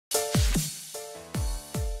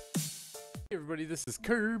Hey everybody, this is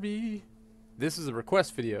Kirby. This is a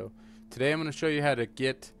request video. Today I'm going to show you how to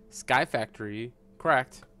get Sky Factory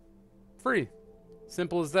cracked free.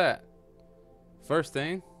 Simple as that. First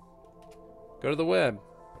thing, go to the web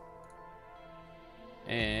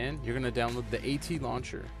and you're going to download the AT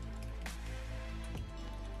launcher.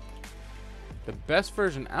 The best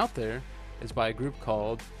version out there is by a group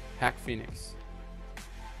called Hack Phoenix.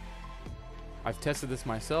 I've tested this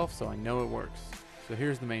myself, so I know it works. So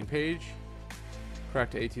here's the main page.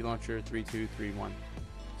 Cracked AT launcher 3231.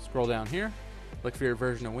 Scroll down here, look for your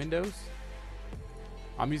version of Windows.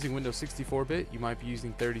 I'm using Windows 64-bit, you might be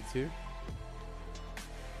using 32.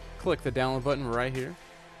 Click the download button right here.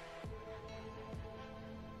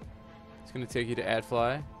 It's going to take you to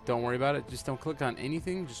AdFly. Don't worry about it, just don't click on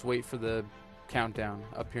anything, just wait for the countdown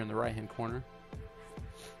up here in the right hand corner.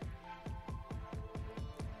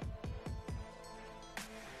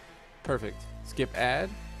 Perfect. Skip ad.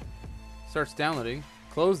 Starts downloading.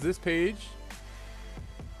 Close this page.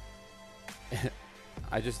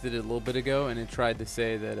 I just did it a little bit ago and it tried to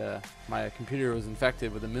say that my computer was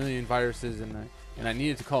infected with 1 million viruses and I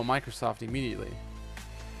needed to call Microsoft immediately.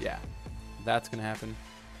 Yeah, that's gonna happen.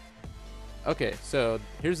 Okay, so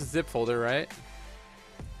here's the zip folder, right?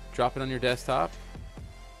 Drop it on your desktop.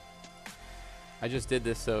 I just did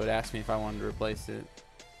this so it asked me if I wanted to replace it.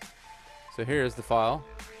 So here's the file,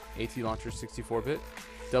 AT Launcher 64-bit.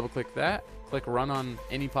 Double click that, click run on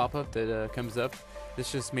any pop-up that comes up.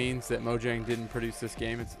 This just means that Mojang didn't produce this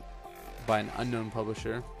game. It's by an unknown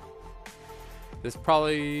publisher. This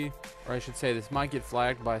probably, or I should say this might get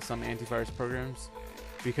flagged by some antivirus programs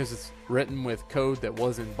because it's written with code that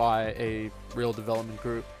wasn't by a real development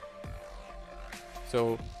group.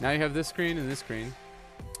 So now you have this screen and this screen.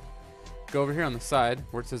 Go over here on the side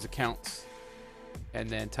where it says accounts and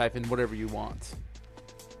then type in whatever you want.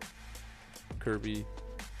 Kirby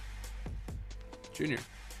Jr.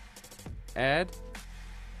 Add.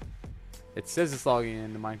 It says it's logging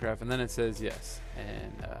into Minecraft and then it says yes.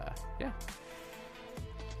 And yeah.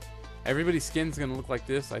 Everybody's skin's gonna look like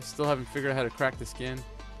this. I still haven't figured out how to crack the skin.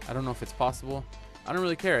 I don't know if it's possible. I don't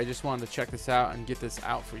really care. I just wanted to check this out and get this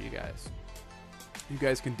out for you guys. You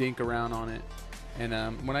guys can dink around on it. And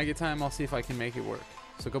when I get time, I'll see if I can make it work.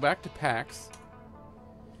 So go back to packs.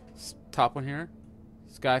 Top one here.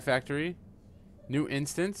 Sky Factory. New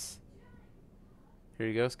instance. Here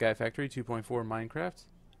you go, Sky Factory 2.4 Minecraft.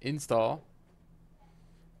 Install.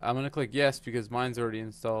 I'm going to click yes because mine's already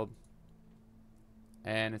installed.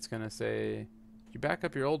 And it's going to say, you back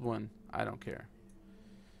up your old one. I don't care.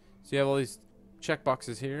 So you have all these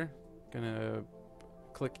checkboxes here. Going to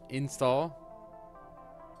click install.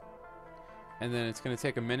 And then it's going to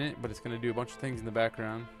take a minute, but it's going to do a bunch of things in the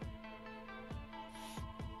background.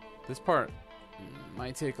 This part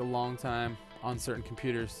might take a long time on certain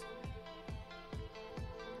computers.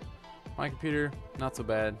 My computer, not so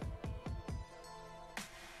bad.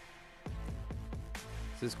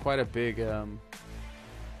 This is quite a big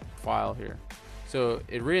file here. So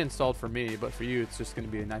it reinstalled for me, but for you it's just going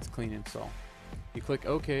to be a nice clean install. You click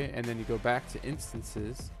OK and then you go back to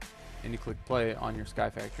instances and you click play on your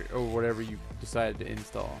Sky Factory or whatever you decided to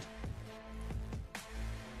install.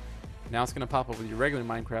 Now it's going to pop up with your regular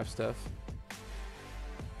Minecraft stuff.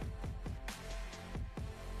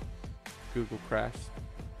 Google crashed.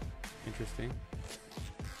 Interesting.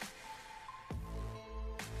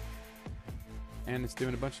 And it's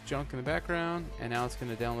doing a bunch of junk in the background, and now it's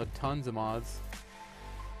going to download tons of mods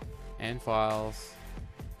and files.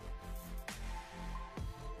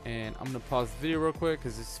 And I'm going to pause the video real quick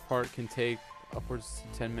because this part can take upwards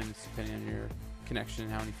to 10 minutes depending on your connection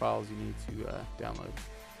and how many files you need to download.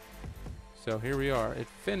 So here we are. It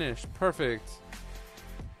finished. Perfect.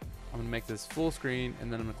 I'm going to make this full screen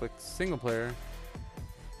and then I'm going to click single player.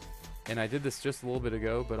 And I did this just a little bit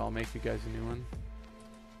ago, but I'll make you guys a new one.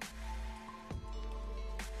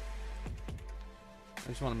 I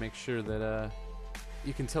just want to make sure that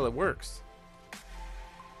you can tell it works.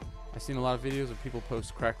 I've seen a lot of videos where people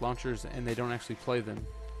post cracked launchers and they don't actually play them.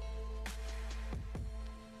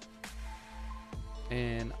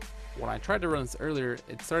 And when I tried to run this earlier,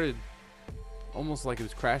 it started almost like it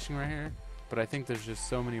was crashing right here. But I think there's just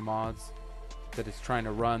so many mods that it's trying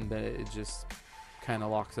to run that it just kind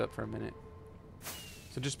of locks up for a minute.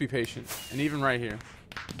 So just be patient. And even right here.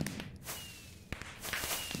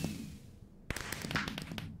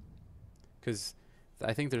 Because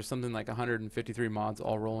I think there's something like 153 mods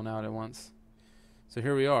all rolling out at once. So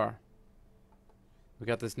here we are. We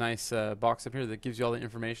got this nice box up here that gives you all the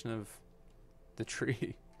information of the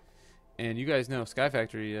tree. And you guys know Sky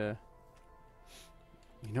Factory, you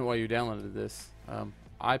know why you downloaded this.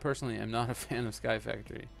 I personally am not a fan of Sky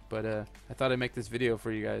Factory, but I thought I'd make this video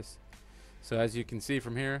for you guys. So as you can see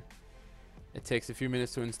from here, it takes a few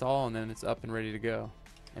minutes to install, and then it's up and ready to go.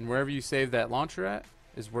 And wherever you save that launcher at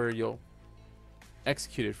is where you'll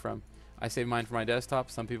execute it from. I save mine for my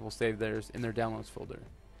desktop. Some people save theirs in their downloads folder.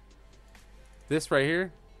 This right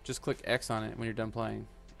here, just click X on it when you're done playing,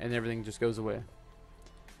 and everything just goes away.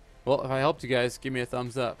 Well, if I helped you guys, give me a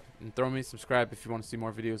thumbs up and throw me a subscribe if you want to see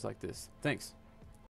more videos like this. Thanks.